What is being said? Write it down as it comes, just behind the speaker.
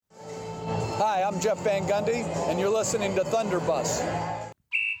Hi, I'm Jeff Van Gundy, and you're listening to Thunderbus.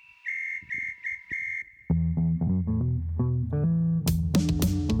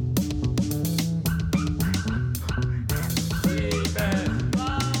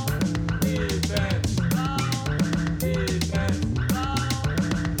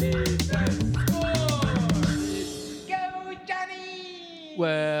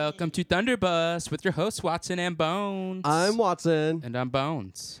 Welcome to Thunderbus with your hosts Watson and Bones. I'm Watson. And I'm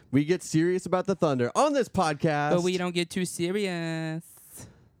Bones. We get serious about the Thunder on this podcast. But we don't get too serious.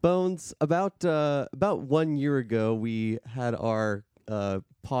 Bones, about 1 year ago, we had our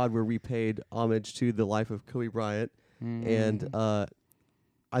pod where we paid homage to the life of Kobe Bryant. And I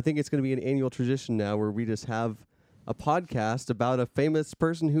think it's going to be an annual tradition now where we just have a podcast about a famous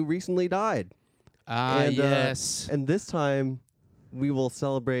person who recently died. Yes. And this time, we will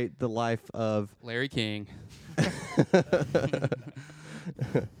celebrate the life of Larry King.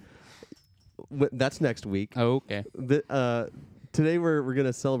 That's next week. Oh, okay. Today we're going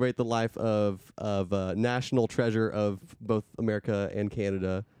to celebrate the life of national treasure of both America and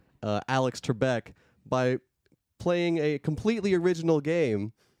Canada, Alex Trebek, by playing a completely original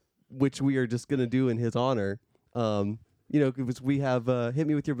game, which we are just going to do in his honor. Because we have Hit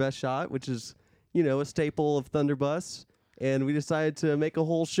Me With Your Best Shot, which is, a staple of Thunderbus. And we decided to make a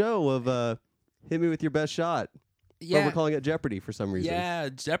whole show of Hit Me With Your Best Shot. Yeah. But we're calling it Jeopardy for some reason. Yeah,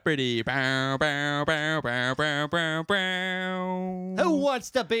 Jeopardy. Bow, bow, bow, bow, bow, bow, bow. Who wants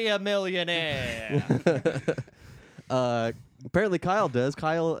to be a millionaire? Apparently Kyle does.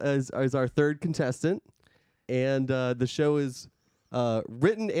 Kyle is our third contestant. And the show is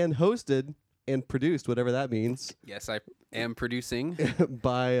written and hosted and produced, whatever that means, Yes, I am producing.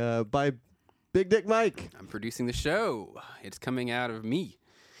 by Big Dick Mike. I'm producing the show. It's coming out of me.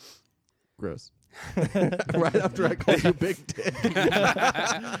 Gross. Right after I called you Big Dick.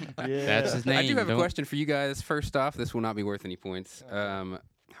 That's his name. I do have a Don't- question for you guys. First off, this will not be worth any points. How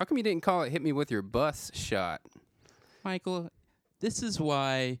come you didn't call it Hit Me With Your Bus Shot? Michael, this is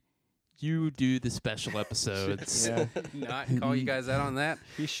why you do the special episodes. Yeah. Not call you guys out on that?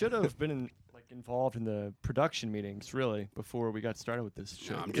 He should have been involved in the production meetings, really, before we got started with this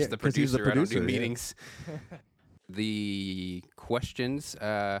show. No, I'm just the 'cause he's the producer. I don't do producer, yeah. meetings. The questions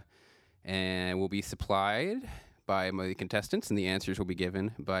and will be supplied by my contestants, and the answers will be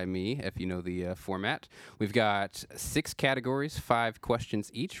given by me, if you know the format. We've got 6 categories, 5 questions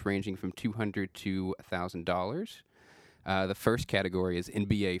each, ranging from $200 to $1,000. The first category is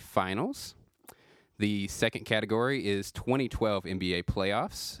NBA Finals. The second category is 2012 NBA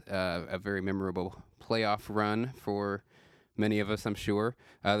playoffs, a very memorable playoff run for many of us, I'm sure.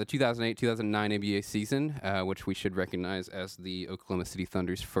 The 2008-2009 NBA season, which we should recognize as the Oklahoma City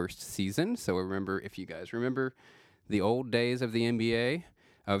Thunder's first season. So remember, if you guys remember the old days of the NBA,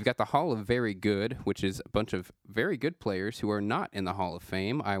 we've got the Hall of Very Good, which is a bunch of very good players who are not in the Hall of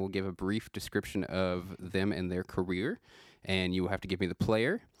Fame. I will give a brief description of them and their career, and you will have to give me the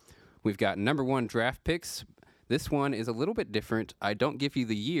player. We've got number 1 draft picks. This one is a little bit different. I don't give you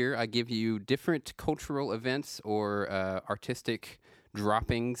the year. I give you different cultural events or artistic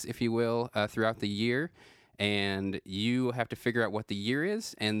droppings, if you will, throughout the year. And you have to figure out what the year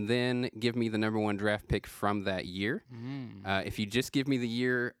is and then give me the number 1 draft pick from that year. If you just give me the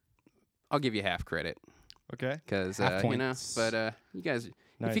year, I'll give you half credit. Okay. Because, Half you know, points. but you guys...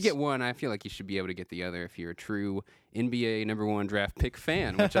 If you Nice. get one, I feel like you should be able to get the other if you're a true NBA number 1 draft pick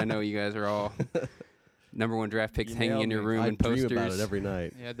fan, which I know you guys are all number 1 draft picks You hanging nailed in your me. room I and dream posters. about it every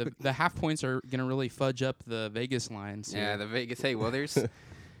night. Yeah, the half points are going to really fudge up the Vegas lines. Yeah, here. the Vegas. Hey, well, there's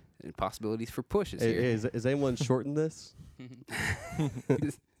possibilities for pushes Hey, here. is anyone shorting this?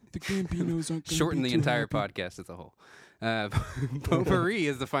 The Gambinos aren't gonna Shorten be the too entire happy. podcast as a whole. Potpourri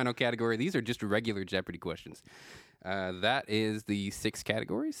is the final category. These are just regular Jeopardy questions. That is the 6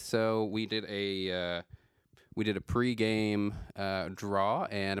 categories. So we did a pre-game draw,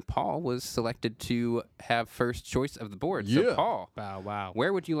 and Paul was selected to have first choice of the board. So Yeah. Paul, Wow.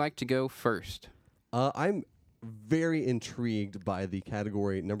 where would you like to go first? I'm very intrigued by the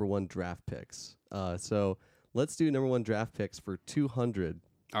category number 1 draft picks. So let's do number 1 draft picks for 200.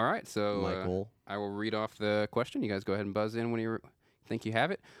 All right, so Michael. I will read off the question. You guys go ahead and buzz in when you think you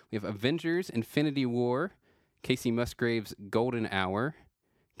have it. We have Avengers: Infinity War, Casey Musgrave's Golden Hour,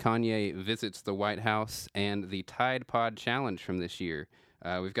 Kanye visits the White House, and the Tide Pod Challenge from this year.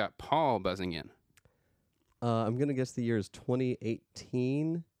 We've got Paul buzzing in. I'm gonna guess the year is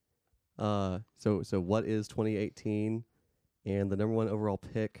 2018. So what is 2018? And the number 1 overall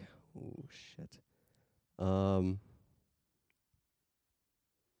pick. Oh shit.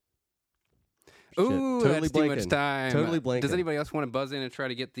 Ooh, Totally that's too much blanking. time. Totally blanking. Does anybody else want to buzz in and try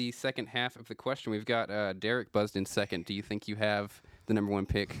to get the second half of the question? We've got Derek buzzed in second. Do you think you have the number one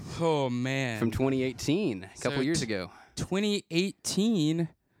pick Oh man. from 2018, a couple So years ago? 2018.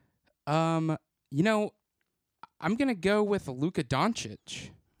 You know, I'm gonna go with Luka Doncic.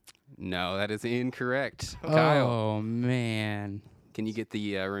 No, that is incorrect. Kyle, Oh man. can you get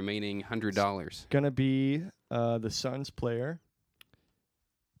the remaining $100? Gonna be the Suns player.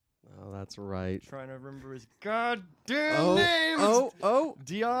 Oh, that's right. Trying to remember his goddamn name. Oh.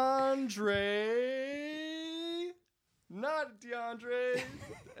 DeAndre. Not DeAndre.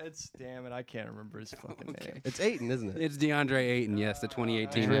 Damn it, I can't remember his fucking name. It's Ayton, isn't it? It's DeAndre Ayton, yes, the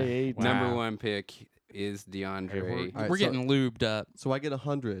 2018 DeAndre Ayton. number Wow. one pick is DeAndre. All right, We're so- getting lubed up. So I get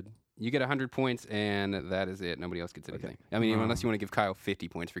 100. You get 100 points, and that is it. Nobody else gets anything. I mean, unless you want to give Kyle 50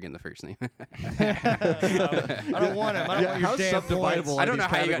 points for getting the first name. I don't want him. I don't want your how damn subdividable points. I don't know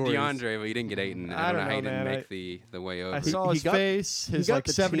these how you got categories. DeAndre, but you didn't get Ayton. I I don't don't know how you know, didn't man. make the way over. I saw his got- face, he his got like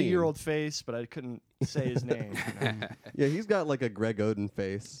the 70-year-old face, but I couldn't say his name. Yeah, he's got like a Greg Oden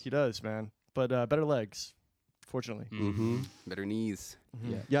face. He does, man. But better legs, fortunately. Mm-hmm. Better knees.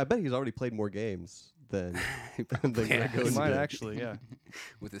 Yeah, I bet he's already played more games than than Greg Yeah. He Oden might did. actually, yeah.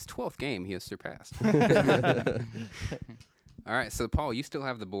 With his 12th game, he has surpassed. All right, so Paul, you still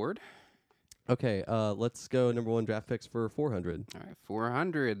have the board. Okay, let's go number one draft picks for 400. All right,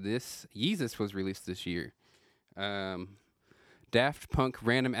 400. This Yeezus was released this year. Daft Punk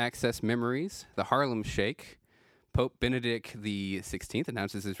Random Access Memories, The Harlem Shake, Pope Benedict the 16th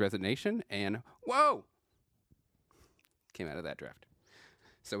announces his resignation, and whoa! Came out of that draft.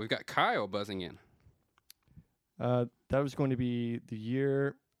 So we've got Kyle buzzing in. That was going to be the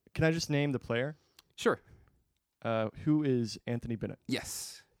year. Can I just name the player? Sure. Who is Anthony Bennett?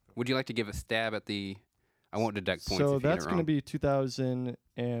 Yes. Would you like to give a stab at the... I won't deduct points So if you get that's it going to wrong. be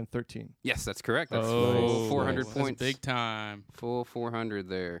 2013. Yes, that's correct. That's Oh, full 400 nice. points. Big time. Full 400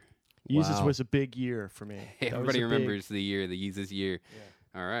 there. Yeezus Wow. was a big year for me. That was Everybody a big- remembers the year, the Yeezus year.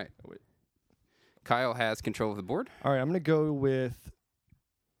 All right. Kyle has control of the board. All right, I'm going to go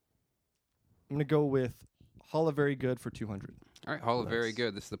with Hall of Very Good for 200. All right, Hall of Very Nice.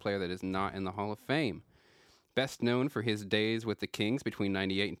 Good. This is the player that is not in the Hall of Fame. Best known for his days with the Kings between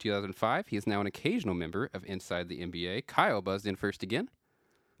 98 and 2005, he is now an occasional member of Inside the NBA. Kyle buzzed in first again.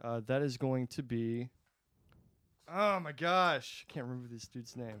 That is going to be. Oh my gosh, I can't remember this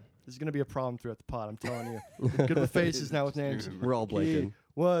dude's name. This is going to be a problem throughout the pod. I'm telling you. Good with faces now with names. We're all He blanking.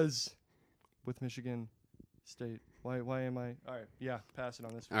 was with Michigan State. Why am I? All right, yeah, pass it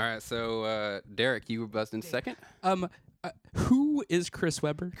on this All one. right, so Derek, you were buzzed in second. Who is Chris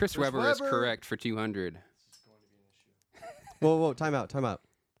Webber? Chris Webber is Webber. correct for 200. Whoa, timeout.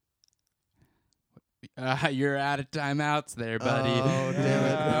 You're out of timeouts there, buddy. Oh, damn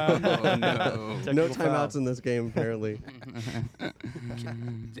it. Oh, no. No Technical foul. timeouts in this game, apparently.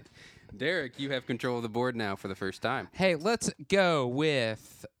 Derek, you have control of the board now for the first time. Hey, let's go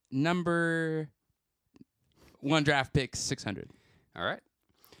with number one draft pick 600. All right.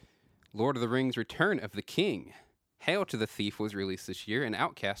 Lord of the Rings Return of the King. Hail to the Thief was released this year, and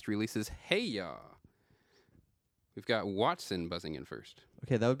Outcast releases Hey Ya. We've got Watson buzzing in first.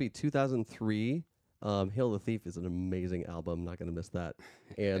 Okay, that would be 2003. Hail the Thief is an amazing album. Not going to miss that.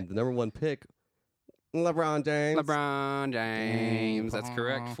 And the number one pick, LeBron James. LeBron James. That's Dang.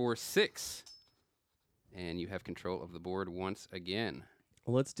 correct for 6. And you have control of the board once again.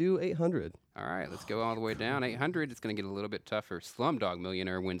 Let's do 800. All right, let's go all the way down. 800, it's going to get a little bit tougher. Slumdog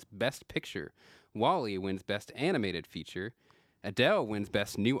Millionaire wins Best Picture. Wall-E wins Best Animated Feature. Adele wins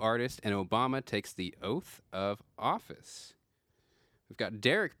Best New Artist. And Obama takes the oath of office. We've got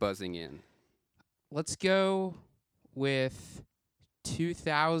Derek buzzing in. Let's go with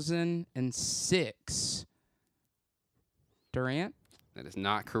 2006. Durant? That is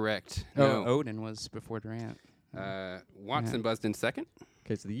not correct. Oh, No. Odin was before Durant. Watson buzzed in second.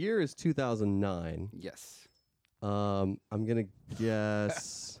 Okay, so the year is 2009. Yes. I'm going to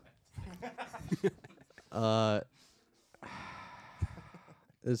guess.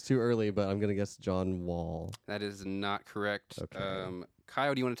 It's too early, but I'm going to guess John Wall. That is not correct. Okay.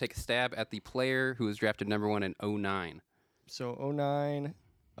 Kyle, do you want to take a stab at the player who was drafted number 1 in 09? So 09,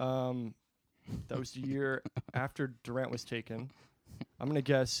 that was the year after Durant was taken. I'm going to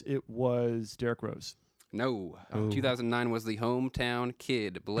guess it was Derrick Rose. No. Oh. 2009 was the hometown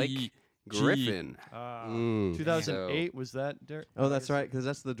kid, Blake BG. Griffin. Mm. 2008, was that Derrick? Oh, that's right, because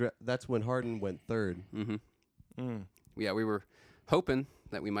that's when Harden went third. Mm-hmm. Mm. Yeah, we were hoping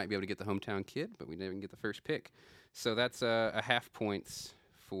that we might be able to get the hometown kid, but we didn't get the first pick. So that's a half points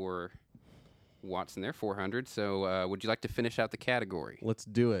for Watson there, 400. So would you like to finish out the category? Let's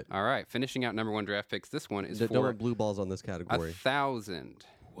do it. All right, finishing out number 1 draft picks. This one is Don't for want blue balls on this category. 1,000.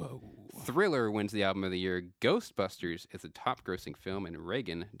 Whoa. Thriller wins the album of the year. Ghostbusters is a top-grossing film, and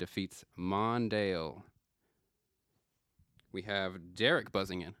Reagan defeats Mondale. We have Derek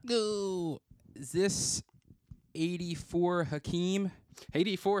buzzing in. Go. Is this 84 Hakeem?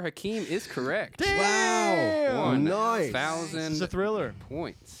 84 Hakeem is correct. Wow. Nice. 1,000 It's a thriller.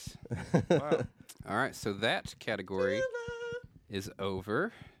 points. Wow. All right, so that category is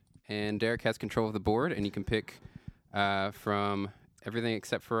over, and Derek has control of the board, and you can pick from everything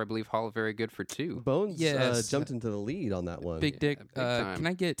except for, I believe, Hall of Very Good for 2. Bones Yes. jumped into the lead on that one. Big Dick. big time. Can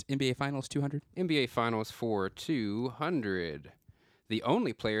I get NBA Finals 200? NBA Finals for 200. The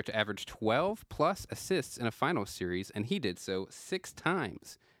only player to average 12-plus assists in a finals series, and he did so 6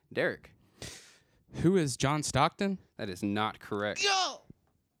 times. Derek, Who is John Stockton? that is not correct.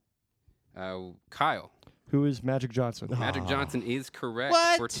 Kyle, Who is Magic Johnson? Magic Johnson is correct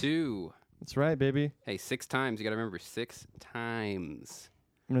What? for 2. That's right, baby. Hey, 6 times. You got to remember, 6 times.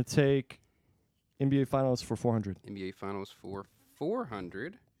 I'm going to take NBA Finals for 400. NBA Finals for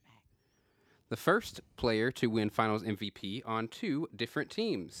 400. The first player to win Finals MVP on 2 different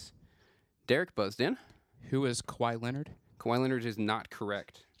teams. Derek buzzed in. Who is Kawhi Leonard? Kawhi Leonard is not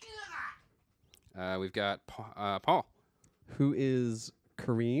correct. We've got Paul. Who is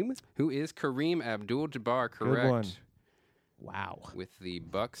Kareem? Who is Kareem Abdul-Jabbar correct? one. Wow. With the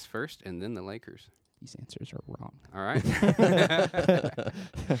Bucks first and then the Lakers. These answers are wrong. All right.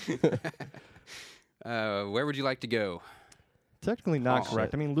 Where would you like to go? Technically not Oh.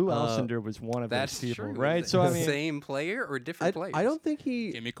 correct. I mean, Lou Alcindor was one of That's those people, true. right? Is So, it I the mean, same player or different players? I don't think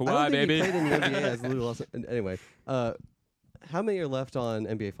he. Give me I don't Kawhi, think baby. He played in the NBA as Lou Wilson. Anyway, how many are left on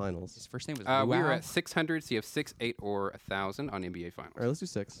NBA Finals? His first name was We were Luau. at 600, so you have 6, 8, or 1,000 on NBA Finals. All right, let's do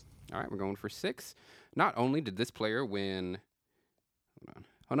 6. All right, we're going for 6. Not only did this player win... Hold on.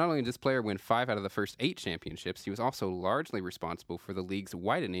 Well, not only did this player win 5 out of the first 8 championships, he was also largely responsible for the league's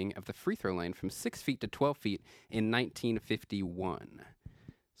widening of the free throw lane from 6 feet to 12 feet in 1951.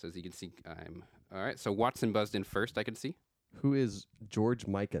 So as you can see, I'm... All right, so Watson buzzed in first, I can see. Who is George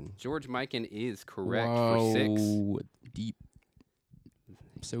Mikan? George Mikan is correct for 6. Whoa, deep.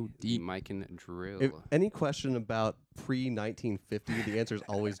 So The deep. Mikan drill. If any question about pre-1950, the answer is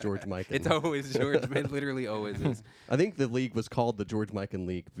always George Mikan. It's always George. It literally always is. I think the league was called the George Mikan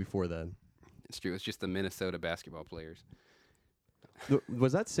League before then. It's true. It's just the Minnesota basketball players.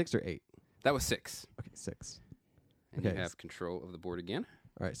 Was that 6 or 8? That was 6. Okay, 6. And Okay. you have control of the board again.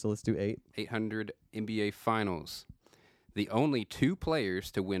 All right, so let's do 8. 800 NBA Finals. The only 2 players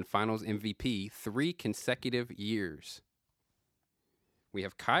to win Finals MVP 3 consecutive years. We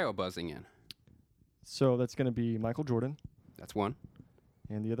have Kyle buzzing in. so that's going to be Michael Jordan, That's 1.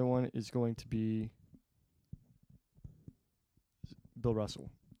 and the other one is going to be Bill Russell.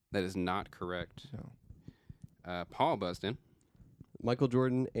 That is not correct. No. Paul buzzed in. Michael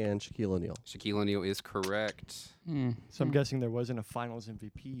Jordan and Shaquille O'Neal. Shaquille O'Neal is correct. So I'm guessing there wasn't a Finals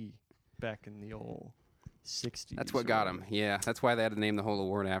MVP back in the old 60s. That's what or got him. whatever. Yeah, that's why they had to name the whole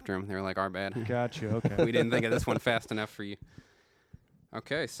award after him. They were like, our bad. Gotcha. Okay. We didn't think of this one fast enough for you.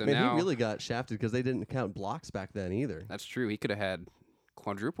 Okay, so Man, now he really got shafted because they didn't count blocks back then either. that's true. He could have had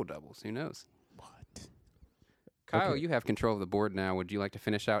quadruple doubles. Who knows? What? Kyle, Okay. you have control of the board now. Would you like to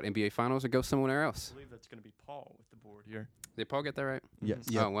finish out NBA Finals or go somewhere I else? believe that's going to be Paul with the board here. Did Paul get that right? Yes.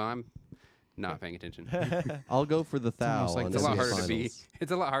 Oh well, I'm not paying attention. I'll go for the thou almost like on It's a lot NBA harder to be. Finals.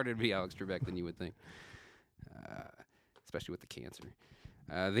 It's a lot harder to be Alex Trebek than you would think, especially with the cancer.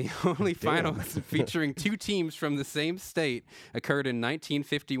 The only finals featuring 2 teams from the same state occurred in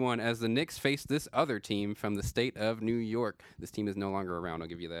 1951 as the Knicks faced this other team from the state of New York. This team is no longer around, I'll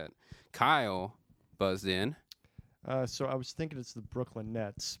give you that. Kyle buzzed in. So I was thinking it's the Brooklyn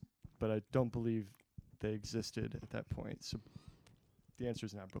Nets, but I don't believe they existed at that point. So the answer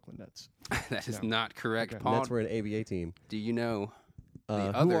is not Brooklyn Nets. That is No. not correct. Okay. Paul, Nets were an ABA team. do you know? Who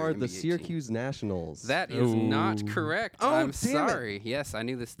other are the NBA team. Syracuse Nationals? That is not Ooh. correct. Oh, I'm damn it. sorry. Yes, I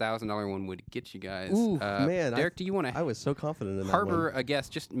knew this $1,000 one would get you guys. Ooh, man, Derek, do you want I to was so confident in that harbor one. a guess?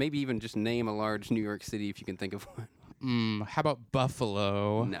 Just maybe even just name a large New York city if you can think of one. How about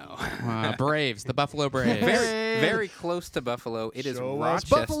Buffalo? No. Braves. The Buffalo Braves. Very close to Buffalo. It is Show us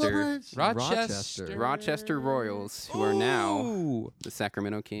Buffalo Rochester. Braves. Rochester. Rochester Royals, who are now Ooh, the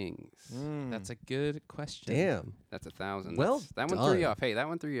Sacramento Kings. that's a good question. Damn. That's 1,000. Well That one threw you done. off. Hey, that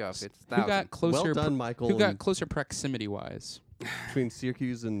one threw you off. It's Who 1,000. got closer? Well done, Michael. Who got and closer proximity-wise? between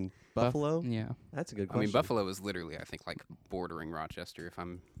Syracuse and Buffalo? Yeah. That's a good I question. mean, Buffalo is literally, I think, like bordering Rochester. If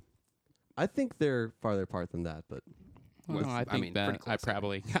I'm I think they're farther apart than that, but Well, I think pretty that I close there.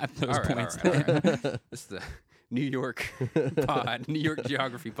 probably got those All right, points all there. right, all right. This is the New York pod, New York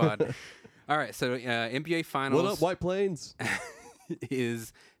geography pod. All right, so NBA Finals What up, White Plains?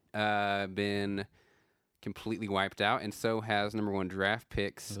 is been completely wiped out, and so has number 1 draft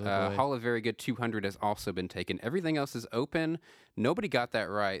picks. Oh, boy. Hall of Very Good 200 has also been taken. Everything else is open. Nobody got that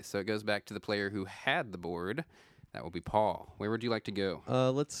right, so it goes back to the player who had the board. That will be Paul. Where would you like to go?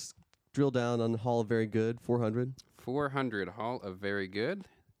 Let's drill down on Hall of Very Good, 400. 400, Hall of Very Good.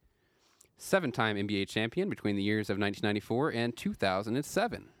 7-time NBA champion between the years of 1994 and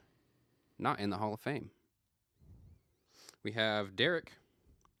 2007. Not in the Hall of Fame. We have Derek.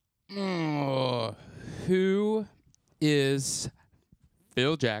 Oh, who is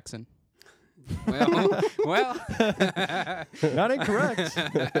Phil Jackson? Well. Not incorrect.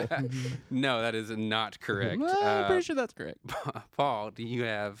 No, that is not correct. Well, I'm pretty sure that's correct. Paul, do you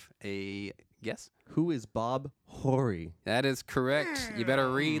have a guess? Who is Bob Horry? That is correct. You better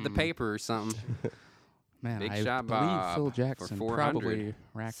read the paper or something. Man, Big I shot, believe Bob, Phil for Jackson 400. probably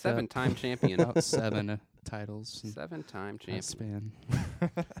racked up 7-time champion. about 7 titles. in 7-time that champion. span.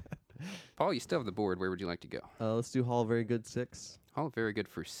 Paul, you still have the board. Where would you like to go? Let's do Hall of Very Good, 6. All very good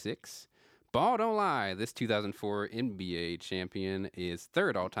for 6. Ball don't lie. This 2004 NBA champion is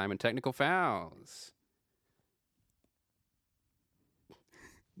 3rd all-time in technical fouls.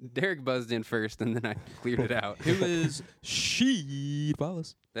 Derek buzzed in first, and then I cleared it out. Who is Sheed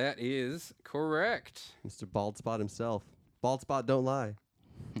Wallace? That is correct. Mr. Bald Spot himself. Bald Spot don't lie.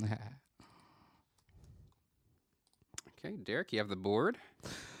 Okay, Derek, you have the board.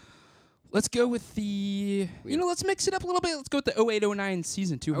 Let's go with the. Let's mix it up a little bit. Let's go with the 0809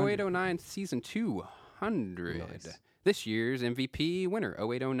 season 200. 0809 season 200. Nice. This year's MVP winner,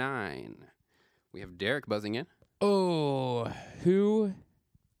 0809. We have Derek buzzing in. Oh, who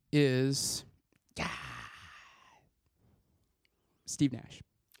is Steve Nash?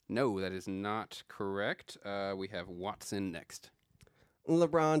 No, that is not correct. We have Watson next.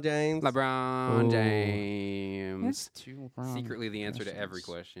 LeBron James. LeBron Oh. James. That's too LeBron Secretly the answer to every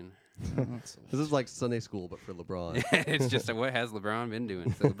questions. question. This is like Sunday school, but for LeBron. It's just what has LeBron been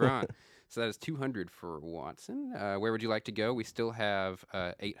doing? So LeBron. So that is 200 for Watson. Where would you like to go? We still have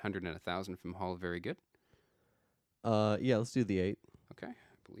 800 and 1,000 from Hall of Very Good. Yeah, let's do the 8. Okay,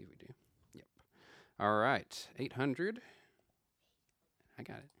 I believe we do. Yep. All right, 800. I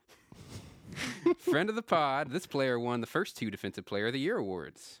got it. Friend of the pod, this player won the first 2 Defensive Player of the Year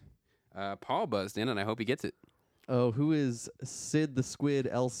awards. Paul buzzed in, and I hope he gets it. Oh, who is Sid the Squid,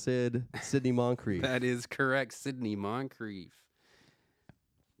 El Cid, Sidney Moncrief? That is correct. Sidney Moncrief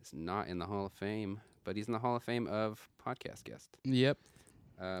is not in the Hall of Fame, but he's in the Hall of Fame of podcast guest. Yep.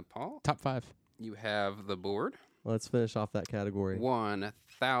 Paul, Top 5. you have the board. Let's finish off that category.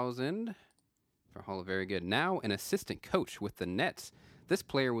 1,000 for Hall of Very Good. Now an assistant coach with the Nets. This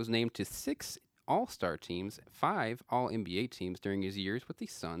player was named to 6 All-Star teams, 5 All-NBA teams during his years with the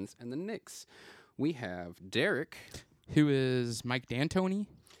Suns and the Knicks. We have Derek. Who is Mike D'Antoni?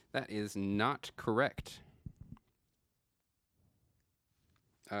 That is not correct.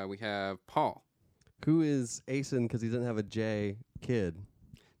 We have Paul. Who is Asen because he doesn't have a J, Kid?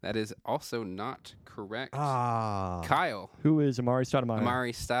 That is also not correct. Ah. Kyle. Who is Amari Stoudemire?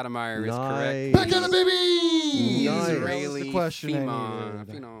 Amari Stoudemire is Nice. correct. Back at it, baby! Nice. That was the Israeli question I phenom.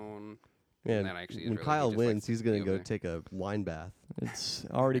 needed. Phenom. Man, That actually is when really- Kyle he just likes wins, he's to going be to go over there. take a wine bath. It's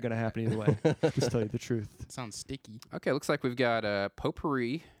already going to happen either way. Just tell you the truth. Sounds sticky. Okay, looks like we've got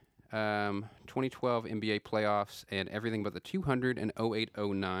potpourri, 2012 NBA playoffs, and everything but the 200 and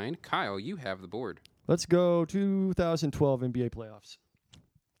 0809. Kyle, you have the board. Let's go 2012 NBA playoffs.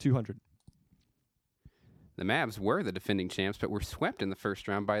 200. The Mavs were the defending champs, but were swept in the first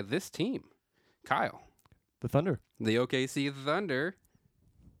round by this team. Kyle, The Thunder. the OKC Thunder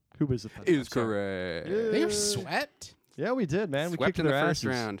Who is the Thunder? is correct. They were swept. Yeah, we did, man. We Swept kicked in the their first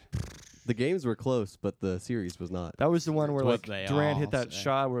asses. round. The games were close, but the series was not. That was the one where What like they Durant all hit that say.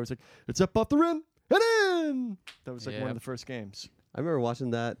 shot where it was like, it's up off the rim and in. That was like one Yep. of the first games. I remember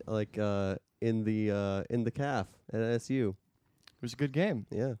watching that like in the calf at SU. It was a good game.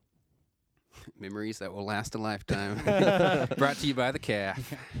 Yeah. Memories that will last a lifetime. Brought to you by the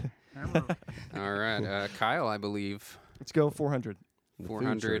calf. All right, Kyle, I believe Let's go 400. The food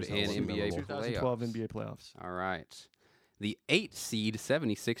 400 sure in sounds NBA memorable. 2012 playoffs. NBA playoffs. All right. The 8 seed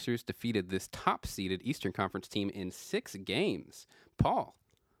 76ers defeated this top seeded Eastern Conference team in 6 games. Paul,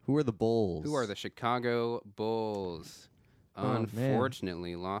 Who are the Bulls? who are the Chicago Bulls? Oh, man.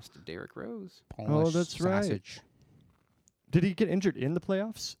 Unfortunately, lost to Derrick Rose. Polish that's right. sausage. Did he get injured in the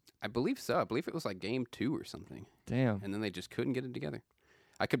playoffs? I believe so. I believe it was like game 2 or something. Damn. And then they just couldn't get it together.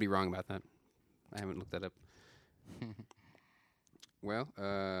 I could be wrong about that. I haven't looked that up. Well,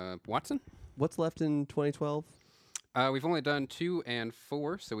 Watson? What's left in 2012? We've only done 2 and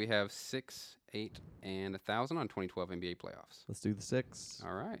 4, so we have 6, 8, and 1,000 on 2012 NBA playoffs. Let's do the 6.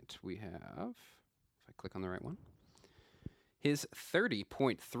 All right, we have, if I click on the right one, his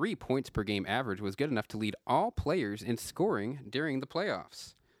 30.3 points per game average was good enough to lead all players in scoring during the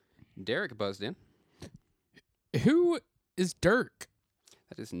playoffs. Derek buzzed in. Who is Dirk?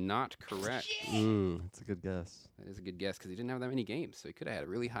 That is not correct. That's a good guess. That is a good guess because he didn't have that many games, so he could have had a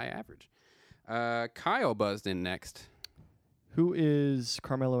really high average. Kyle buzzed in next. Who is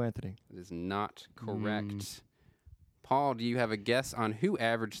Carmelo Anthony? That is not correct. Paul, do you have a guess on who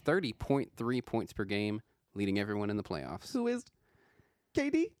averaged 30.3 points per game, leading everyone in the playoffs? Who is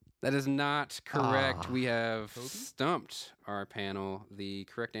KD? That is not correct. We have stumped our panel. The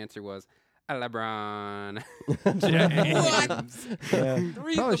correct answer was LeBron James. Yeah.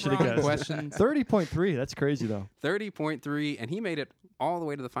 3 Probably should've LeBron guessed. questions. 30.3. That's crazy, though. 30.3, and he made it all the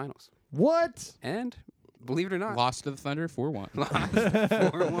way to the finals. What? And believe it or not, Lost to the Thunder 4-1. lost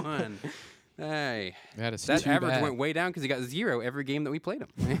 4-1. Hey, That is that too average bad. went way down because he got 0 every game that we played him.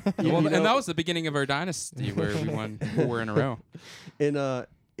 Well, You and know- that was the beginning of our dynasty where we won 4 in a row.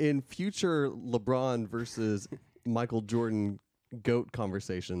 In future LeBron versus Michael Jordan GOAT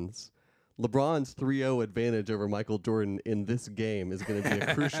conversations, LeBron's 3-0 advantage over Michael Jordan in this game is going to be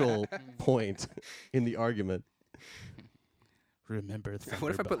a crucial point in the argument. Remember the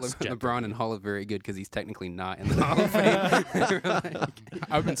What if I put Thunderbus LeBron in Hall of Very Good because he's technically not in the Hall of Fame?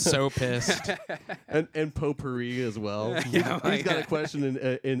 I've been so pissed. And potpourri as well. Yeah, He's got a question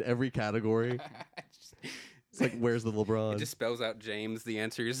in every category. It's like, where's the LeBron? It just spells out James the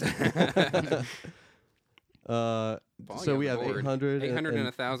answers. Paul, So you we the have board. 800 800 and and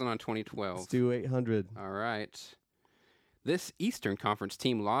 1,000 on 2012. Let's do 800. All right. This Eastern Conference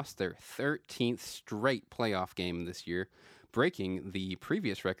team lost their 13th straight playoff game this year, breaking the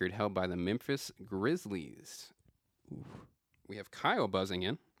previous record held by the Memphis Grizzlies. We have Kyle buzzing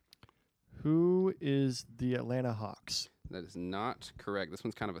in. Who is the Atlanta Hawks? That is not correct. This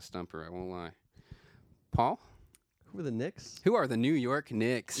one's kind of a stumper, I won't lie. Paul? Who are the Knicks? Who are the New York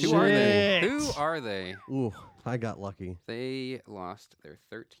Knicks? Who are they? Shit. Who are they? Ooh, I got lucky. They lost their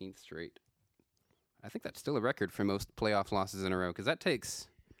 13th straight. I think that's still a record for most playoff losses in a row because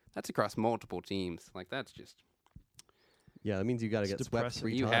that's across multiple teams. Like that's just Yeah, that means you got to It's get swept depressing.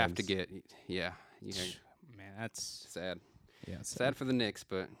 3 you times. have to get Man, that's sad. yeah. it's Sad for the Knicks,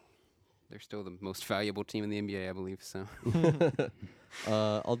 but they're still the most valuable team in the NBA, I believe. So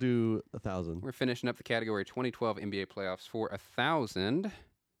I'll do 1,000. we're finishing up the category 2012 NBA playoffs for 1,000.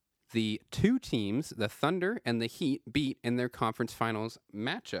 The 2 teams, the Thunder and the Heat, beat in their conference finals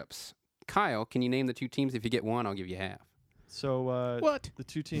matchups. Kyle, can you name the 2 teams? If you get one, I'll give you half. So What? the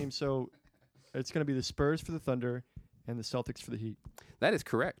 2 teams. So it's going to be the Spurs for the Thunder and the Celtics for the Heat. That is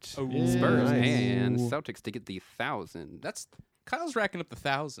correct. Oh, Spurs nice. and Ooh. Celtics to get the 1,000. That's Kyle's racking up the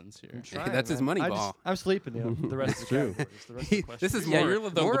thousands here. That's his money ball. I'm sleeping. The rest of the true. categories, the rest of the questions. This is Yeah, more. you're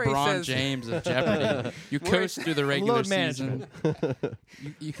the Morey LeBron says- James of Jeopardy. You Morey coast says- through the regular Load season. management.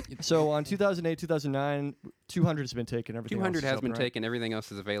 You- So on 2008, 2009, 200 has been taken. Everything 200 else is has open, been right? taken. Everything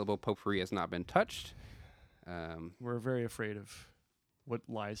else is available. Potpourri has not been touched. We're very afraid of what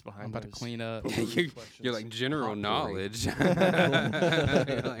lies behind. I'm about to those. clean up. You're like general Potpourri. knowledge. You're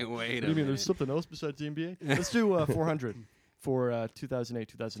like, wait What a do you mean? There's minute. something else besides the NBA? Let's do 400 for 2008,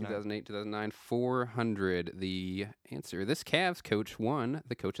 2009. 2008, 2009, 400. The answer. This Cavs coach won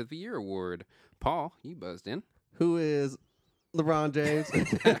the Coach of the Year award. Paul, you buzzed in. Who is LeBron James?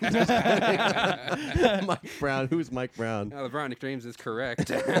 Mike Brown. Who's Mike Brown? LeBron James is correct.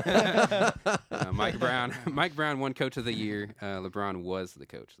 Mike Brown. Mike Brown won Coach of the Year. LeBron was the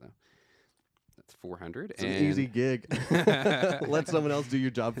coach, though. That's 400. It's an easy gig. Let someone else do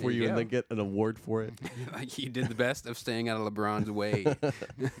your job for There you you and go. then get an award for it. Like he did the best of staying out of LeBron's way.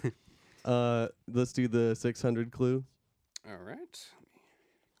 Let's do the 600 clue. All right.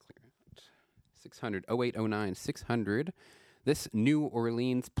 Let me clear out. 600. 08, 09, 600. This New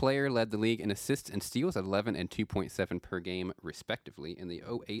Orleans player led the league in assists and steals at 11 and 2.7 per game, respectively, in the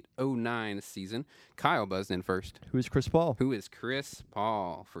 08-09 season. Kyle buzzed in first. Who is Chris Paul? Who is Chris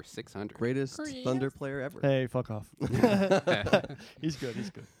Paul for 600? Greatest Thunder player ever. Hey, fuck off. He's good. He's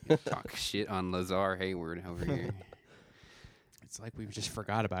good. Talk shit on Lazar Hayward over here. It's like we just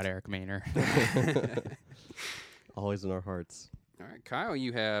forgot about Eric Maynor. Always in our hearts. All right, Kyle,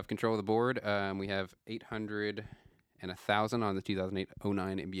 you have control of the board. We have 800 and 1,000 on the 2008-09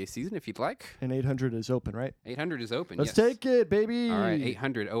 NBA season, if you'd like. And 800 is open, right? 800 is open, Let's yes. take it, baby. All right,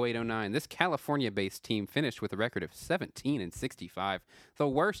 800, 08-09. This California-based team finished with a record of 17 and 65, the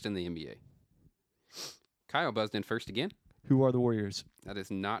worst in the NBA. Kyle buzzed in first again. Who are the Warriors? That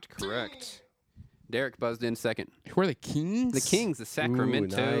is not correct. Derek buzzed in second. Who are the Kings? The Kings, the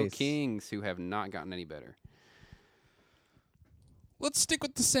Sacramento nice. Kings, who have not gotten any better. Let's stick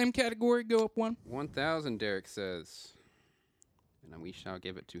with the same category. Go up one. 1,000, Derek says. And we shall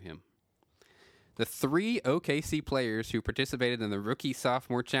give it to him. The 3 OKC players who participated in the Rookie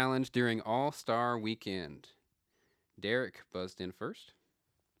Sophomore Challenge during All-Star Weekend. Derek buzzed in first.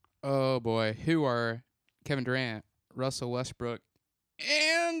 Oh boy, who are Kevin Durant, Russell Westbrook,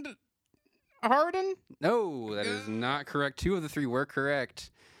 and Harden? No, that is not correct. 2 of the 3 were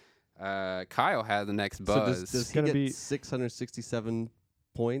correct. Kyle had the next buzz. So does he gonna get be- 667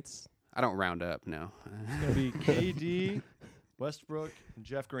 points? I don't round up, no. It's going to be KD, Westbrook, and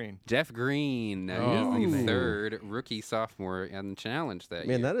Jeff Green. Jeff Green is Oh. the Ooh. 3rd rookie sophomore in the challenge that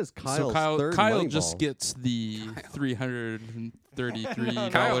Man, year. that is Kyle's so third Kyle Moneyball. just gets the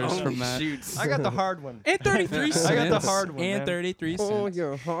 $333 Kyle from only that. shoots. I got the hard one. And 33 cents. I got the hard one, And man. 33 Oh, cents.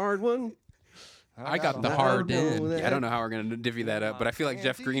 you're a hard one. I got the I hard know end. that. Yeah, I don't know how we're going to divvy that up, but I feel like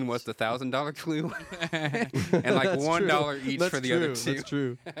Jeff Green was the $1,000 clue. And like That's $1 true. each That's for the true. other 2. That's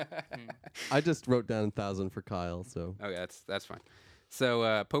true. I just wrote down 1,000 for Kyle, so. Okay, that's fine.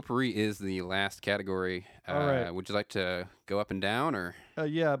 So potpourri is the last category. All right. Would you like to go up and down, or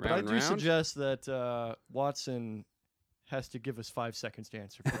Yeah, but I Round do round? suggest that Watson has to give us 5 seconds to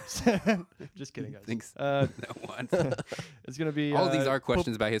answer first. Just kidding, guys. Thanks. Uh, no one? it's going to be... All of these are Pop-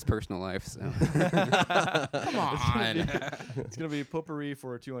 questions about his personal life. So Come on. It's going to be potpourri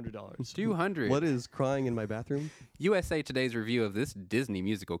for $200. 200. What is crying in my bathroom? USA Today's review of this Disney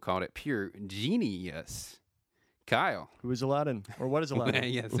musical called it pure genius. Kyle. Who is Aladdin? Or what is Aladdin?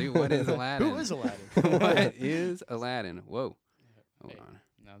 Yeah, see, what is Aladdin? Who is Aladdin? What is Aladdin? Whoa. Hold Hey. on.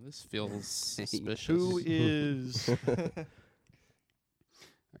 Now this feels suspicious. Who is... You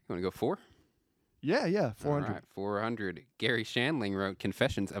want to go 4? yeah, 400. All right, 400. Gary Shandling wrote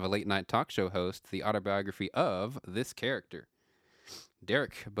Confessions of a Late Night Talk Show Host, the autobiography of this character.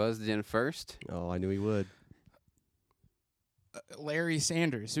 Derek buzzed in first. Oh, I knew he would. Larry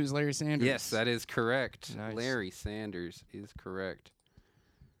Sanders. Who's Larry Sanders? Yes, that is correct. Nice. Larry Sanders is correct.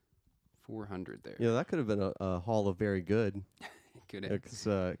 400 there. You know, that could have been a Hall of Very Good. Good.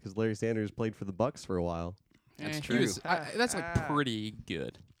 Because Larry Sanders played for the Bucks for a while. That's He true. was- that's like pretty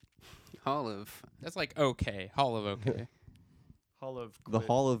good. Hall of. That's like okay. Hall of okay. Hall of... The Quit.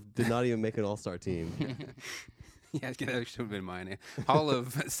 Hall of did not even make an All-Star team. Yeah, that should have been mine. Hall of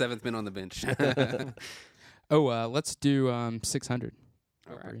 7th men on the bench. Oh, let's do 600.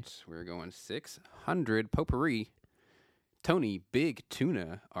 All right, we're going 600 potpourri. Tony Big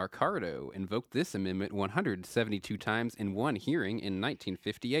Tuna Arcardo invoked this amendment 172 times in one hearing in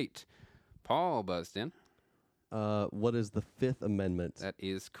 1958. Paul buzzed in. What is the Fifth Amendment? That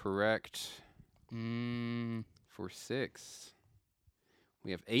is correct Mm, for 6.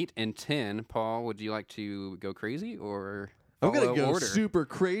 We have 8 and 10. Paul, would you like to go crazy or I'm gonna follow go order? super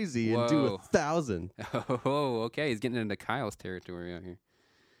crazy and do Whoa. 1,000. Oh, okay. He's getting into Kyle's territory out here.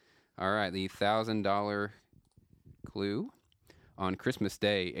 All right, the $1,000 clue. On Christmas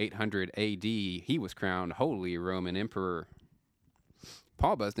Day, 800 AD, he was crowned Holy Roman Emperor.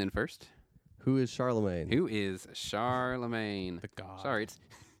 Paul buzzed in first. Who is Charlemagne? Who is Charlemagne? the god. Sorry, it's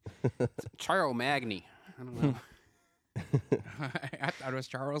Charles Magny. I don't know. I thought it was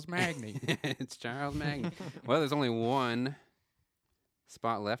Charles Magny. It's Charles Magny. Well, there's only one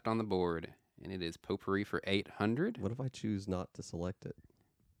spot left on the board, and it is potpourri for 800. What if I choose not to select it?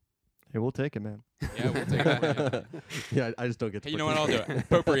 Hey, we'll take it, man. Yeah, we'll take it. Yeah, I just don't get to Hey, you know what? I'll do participate. it.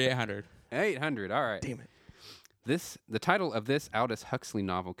 Potpourri 800. 800. All right. Damn it. The title of this Aldous Huxley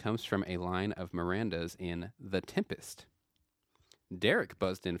novel comes from a line of Miranda's in The Tempest. Derek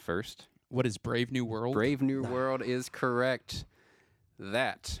buzzed in first. What is Brave New World? Brave New World is correct.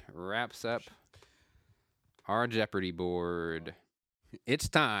 That wraps up our Jeopardy board. It's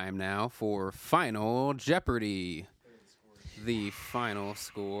time now for Final Jeopardy. The final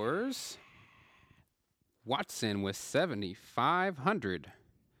scores. Watson with 7,500.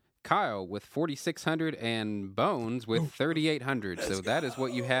 Kyle with 4,600 and Bones with 3,800. So that is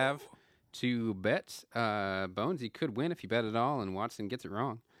what you have to bet. Bones, you could win if you bet it all, and Watson gets it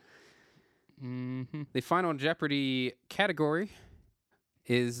wrong. Mm-hmm. The Final Jeopardy category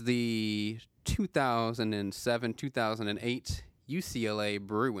is the 2007-2008 UCLA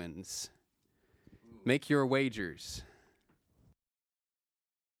Bruins. Make your wagers.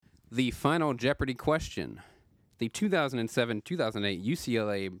 The Final Jeopardy question. The 2007-2008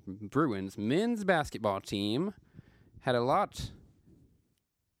 UCLA Bruins men's basketball team had a lot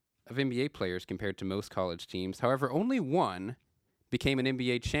of NBA players compared to most college teams. However, only one became an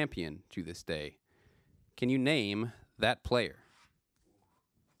NBA champion to this day. Can you name that player.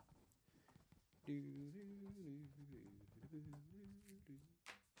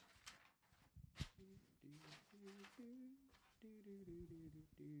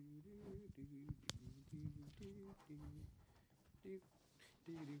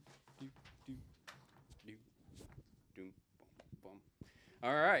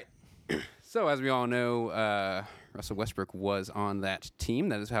 All right. So, as we all know, Russell Westbrook was on that team.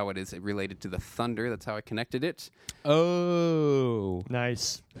 That is how it is related to the Thunder. That's how I connected it. Oh.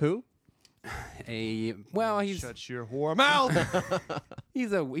 Nice. Who? He's Shut your whore mouth.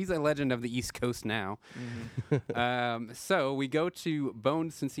 he's a legend of the East Coast now. So we go to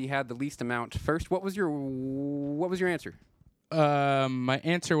Bones since he had the least amount first. What was your answer? My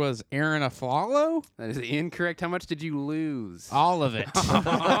answer was Aaron Aflalo. That is incorrect. How much did you lose? All of it. All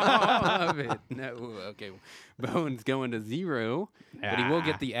of it. No. Okay. Bones going to 0, but he will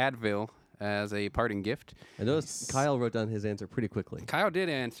get the Advil as a parting gift. I noticed Kyle wrote down his answer pretty quickly. Kyle did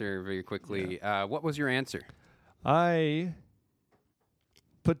answer very quickly. What was your answer? I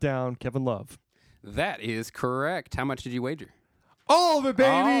put down Kevin Love. That is correct. How much did you wager? All of it,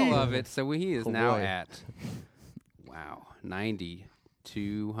 baby. All of it. So he is Oh, now boy. at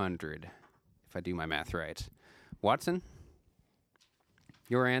 9,200. If I do my math right. Watson,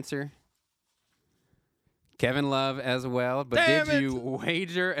 your answer? Kevin Love as well. But Damn did it. you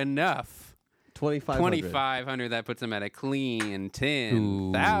wager enough? 2,500. 2,500. That puts him at a clean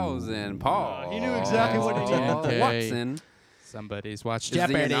 10,000. Paul. He knew exactly what he needed. Okay. Watson Somebody's watched is the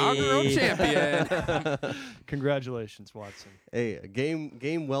Jeopardy. inaugural champion. Congratulations, Watson. Hey, a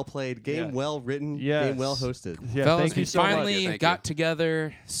game well played, game Yeah. well written, Yes. game well hosted. Yeah, Fellas, thank we you so much. finally Thank you. got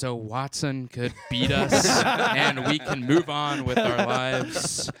together so Watson could beat us and we can move on with our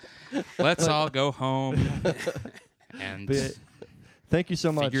lives. Let's all go home and But thank you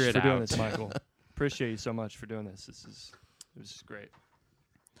so much Figure it for doing out. this, Michael. Appreciate you so much for doing this. This is great.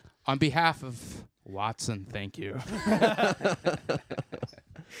 on behalf of Watson, thank you.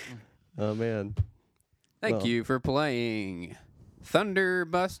 Oh man. Thank Well. you for playing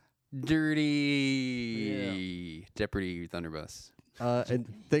Thunderbus Dirty Jeopardy Thunderbus. And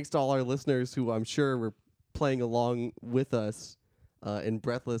thanks to all our listeners who I'm sure were playing along with us in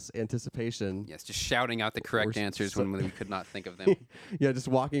breathless anticipation. Yes, just shouting out the correct Or answers so- when we could not think of them. Yeah, just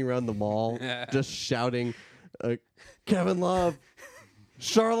walking around the mall, just shouting, Kevin Love,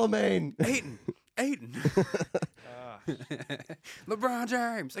 Charlemagne. Aiden. LeBron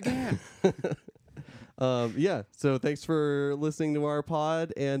James again. Yeah, so thanks for listening to our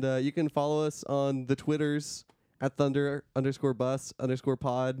pod, and you can follow us on the Twitters at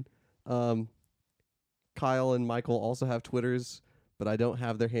Thunder_bus_pod. Kyle and Michael also have Twitters, but I don't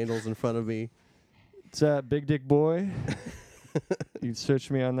have their handles in front of me. It's Big Dick Boy. You can search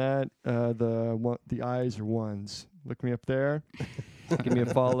me on that. The eyes are ones. Look me up there. Give me a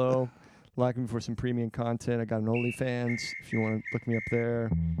follow. Like me for some premium content. I got an OnlyFans. If you want to look me up there,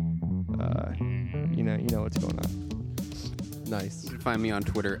 you know what's going on. Nice. You can find me on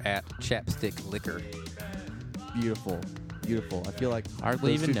Twitter at Chapstick Liquor. Beautiful. Beautiful. I feel like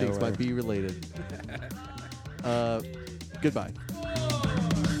Hardly those even two know things her. might be related. Goodbye.